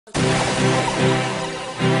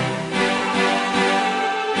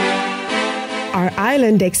Our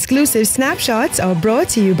island exclusive snapshots are brought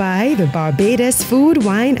to you by the Barbados Food,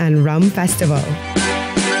 Wine and Rum Festival.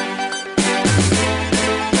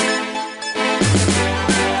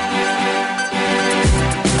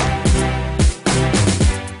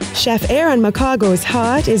 Chef Aaron Macago's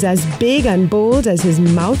heart is as big and bold as his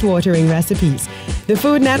mouth-watering recipes. The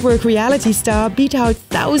Food Network reality star beat out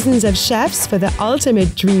thousands of chefs for the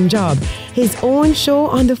ultimate dream job, his own show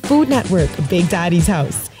on the Food Network, Big Daddy's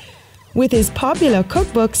House. With his popular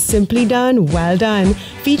cookbook, Simply Done, Well Done,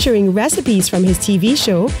 featuring recipes from his TV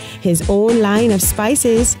show, his own line of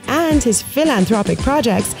spices, and his philanthropic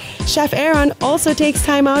projects, Chef Aaron also takes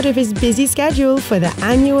time out of his busy schedule for the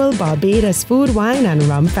annual Barbados Food, Wine and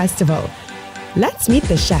Rum Festival. Let's meet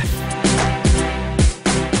the chef.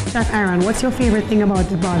 Chef Aaron, what's your favorite thing about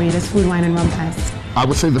the Barbados Food, Wine and Rum Fest? I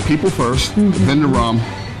would say the people first, then the rum,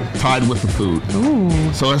 tied with the food.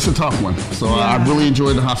 Ooh. So that's a tough one. So I really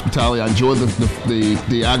enjoy the hospitality. I enjoy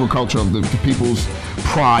the agriculture of the people's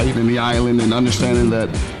pride in the island and understanding that,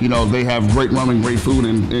 you know, they have great rum and great food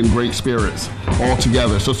and great spirits all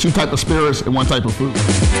together. So it's two types of spirits and one type of food.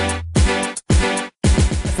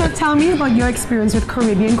 So tell me about your experience with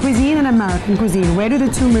Caribbean cuisine and American cuisine. Where do the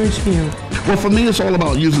two merge for you? Well, for me, it's all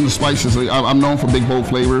about using the spices. I'm known for big, bold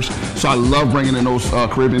flavors, so I love bringing in those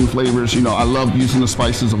Caribbean flavors. You know, I love using the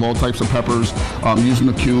spices of all types of peppers, using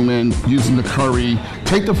the cumin, using the curry.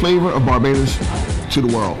 Take the flavor of Barbados to the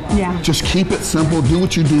world. Yeah. Just keep it simple. Do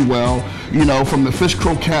what you do well. You know, from the fish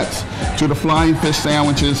croquettes to the flying fish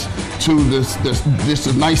sandwiches to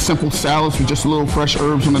this nice simple salads with just a little fresh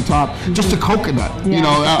herbs on the top. Just a coconut. Yeah. You know,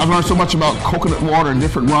 I've learned so much about coconut water and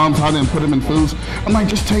different rums, how to put them in foods. I'm like,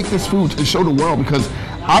 just take this food and show the world, because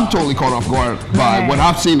I'm totally caught off guard by what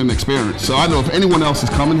I've seen and experienced. So I know if anyone else is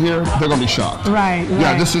coming here, they're gonna be shocked. Right.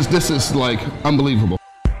 Yeah, this is like unbelievable.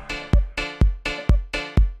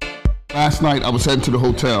 Last night I was heading to the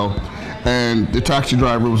hotel and the taxi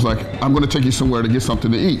driver was like, I'm gonna take you somewhere to get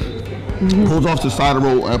something to eat. Pulls off the side of the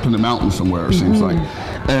road up in the mountains somewhere, it seems like.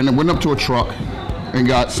 And I went up to a truck and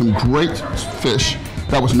got some great fish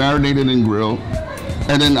that was marinated and grilled.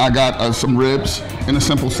 And then I got some ribs and a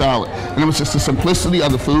simple salad. And it was just the simplicity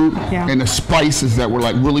of the food and the spices that were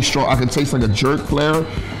like really strong. I could taste like a jerk flavor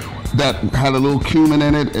that had a little cumin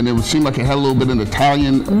in it, and it would seem like it had a little bit of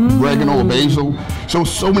Italian oregano or basil.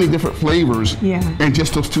 So many different flavors, and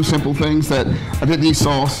just those two simple things that I didn't need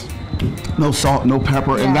sauce, no salt, no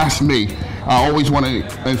pepper, and that's me. I always want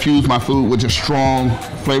to infuse my food with just strong,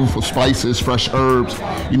 flavorful spices, fresh herbs,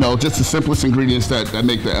 you know, just the simplest ingredients that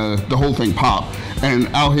make the whole thing pop. And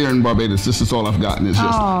out here in Barbados, this is all I've gotten, is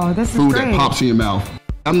just food that pops in your mouth.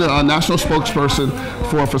 I'm the national spokesperson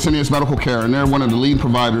for Fresenius Medical Care, and they're one of the leading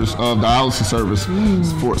providers of dialysis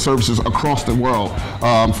services across the world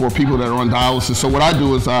for people that are on dialysis. So what I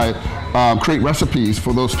do is I create recipes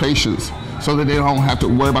for those patients so that they don't have to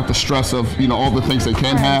worry about the stress of, you know, all the things they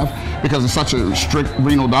can have, because it's such a strict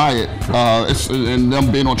renal diet, and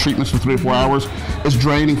them being on treatments for 3 or 4 hours, it's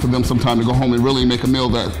draining for them sometimes to go home and really make a meal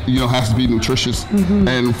that, you know, has to be nutritious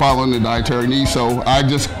and following the dietary needs. So I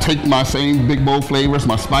just take my same big bold flavors,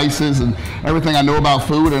 my spices and everything I know about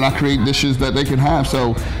food, and I create dishes that they can have.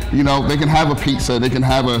 So, you know, they can have a pizza, they can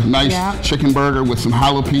have a nice chicken burger with some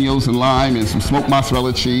jalapenos and lime and some smoked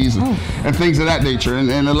mozzarella cheese and things of that nature,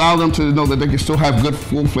 and allow them to know that they can still have good,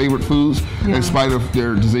 full flavored foods in spite of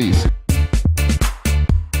their disease.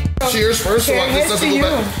 Cheers first. Here's to you.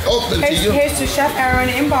 Here's to Chef Aaron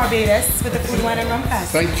in Barbados with the Food, Wine and Rum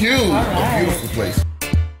Fest. Thank you. All right. Beautiful place.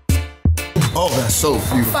 Oh, that's so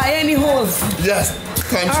beautiful. Fire any holes. Yes.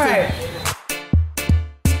 Times all right.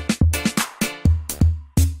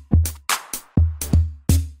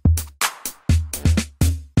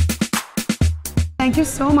 Thank you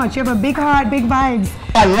so much. You have a big heart, big vibes.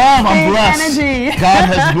 I'm blessed. Energy. God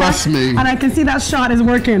has blessed me. And I can see that shot is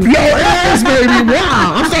working. Yo, it is, baby.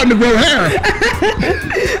 Wow, I'm starting to grow hair.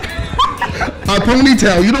 A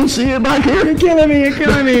ponytail. You don't see it back here? You're killing me. You're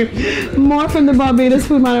killing me. More from the Barbados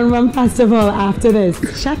Food, Wine and Rum Festival after this.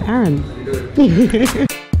 Chef Aaron.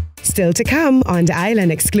 Still to come on the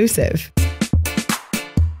Island Exclusive.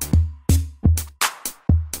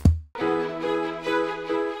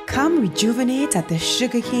 Come rejuvenate at the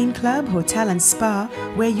Sugarcane Club Hotel and Spa,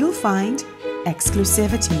 where you'll find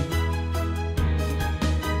exclusivity,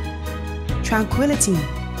 tranquility,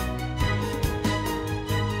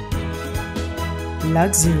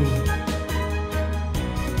 luxury,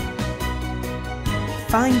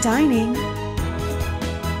 fine dining,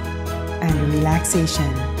 and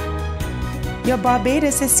relaxation. Your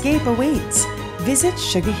Barbados escape awaits. Visit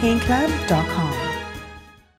sugarcaneclub.com.